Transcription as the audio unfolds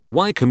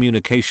Why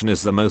communication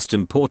is the most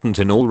important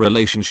in all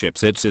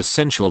relationships. It's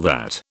essential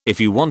that if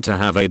you want to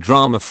have a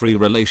drama-free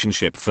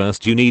relationship,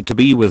 first you need to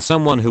be with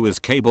someone who is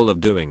capable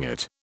of doing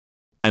it.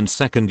 And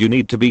second, you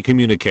need to be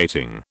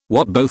communicating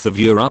what both of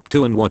you are up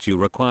to and what you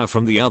require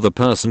from the other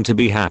person to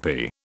be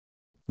happy.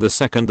 The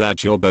second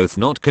that you're both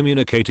not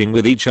communicating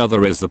with each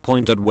other is the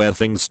point at where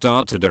things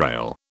start to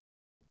derail.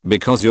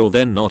 Because you're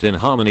then not in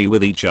harmony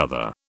with each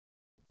other.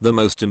 The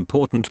most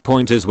important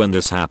point is when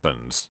this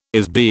happens,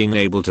 is being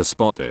able to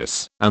spot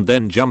this and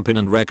then jump in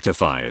and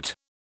rectify it.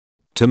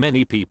 Too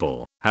many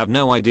people have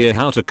no idea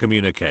how to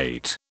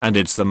communicate, and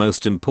it's the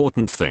most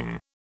important thing.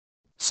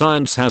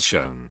 Science has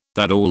shown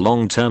that all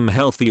long-term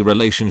healthy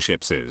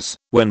relationships is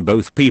when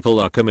both people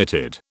are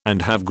committed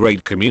and have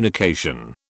great communication.